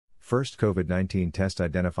First COVID-19 test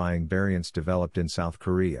identifying variants developed in South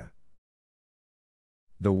Korea.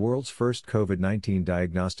 The world's first COVID-19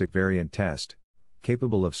 diagnostic variant test,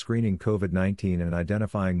 capable of screening COVID-19 and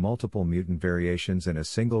identifying multiple mutant variations in a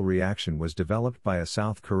single reaction, was developed by a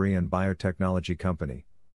South Korean biotechnology company.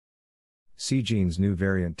 Seagene's new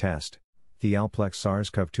variant test, the Alplex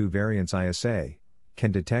SARS-CoV-2 variants ISA,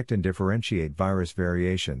 can detect and differentiate virus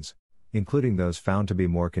variations, including those found to be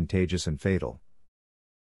more contagious and fatal.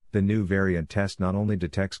 The new variant test not only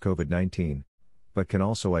detects COVID-19, but can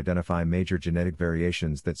also identify major genetic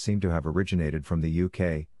variations that seem to have originated from the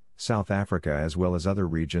UK, South Africa as well as other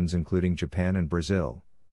regions including Japan and Brazil.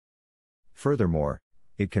 Furthermore,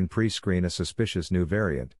 it can pre-screen a suspicious new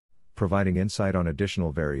variant, providing insight on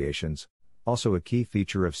additional variations, also a key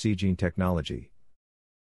feature of Seagene technology.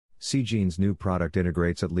 Seagene's new product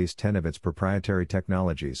integrates at least 10 of its proprietary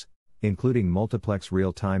technologies, including multiplex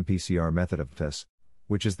real-time PCR method of tests,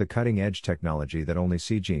 which is the cutting-edge technology that only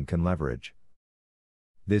Seagene can leverage.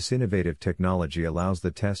 This innovative technology allows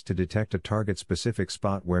the test to detect a target-specific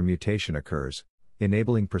spot where mutation occurs,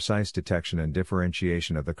 enabling precise detection and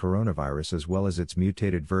differentiation of the coronavirus as well as its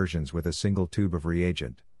mutated versions with a single tube of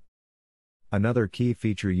reagent. Another key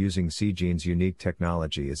feature using Seagene's unique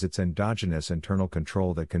technology is its endogenous internal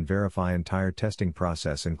control that can verify entire testing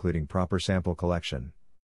process including proper sample collection.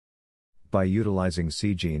 By utilizing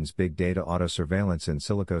Seagene's big data auto-surveillance in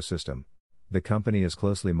silico system, the company is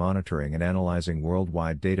closely monitoring and analyzing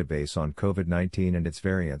worldwide database on COVID-19 and its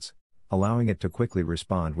variants, allowing it to quickly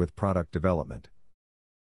respond with product development.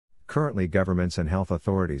 Currently, governments and health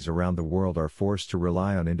authorities around the world are forced to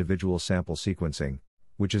rely on individual sample sequencing,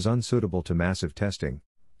 which is unsuitable to massive testing,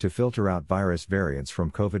 to filter out virus variants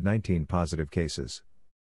from COVID-19 positive cases.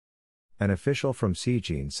 An official from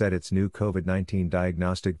Seagene said its new COVID-19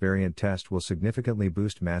 diagnostic variant test will significantly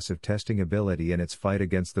boost massive testing ability in its fight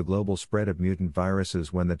against the global spread of mutant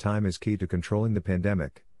viruses when the time is key to controlling the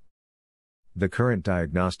pandemic. The current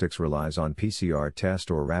diagnostics relies on PCR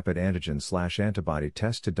test or rapid antigen/antibody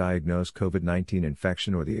test to diagnose COVID-19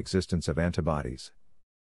 infection or the existence of antibodies.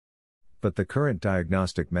 But the current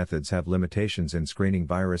diagnostic methods have limitations in screening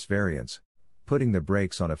virus variants, putting the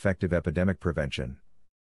brakes on effective epidemic prevention.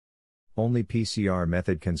 Only PCR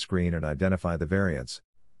method can screen and identify the variants,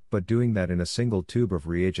 but doing that in a single tube of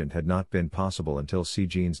reagent had not been possible until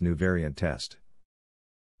Seagene's new variant test.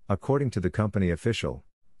 According to the company official,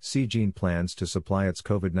 Seagene plans to supply its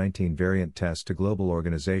COVID-19 variant test to global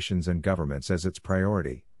organizations and governments as its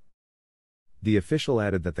priority. The official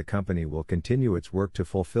added that the company will continue its work to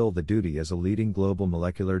fulfill the duty as a leading global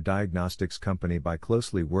molecular diagnostics company by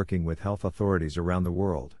closely working with health authorities around the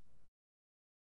world.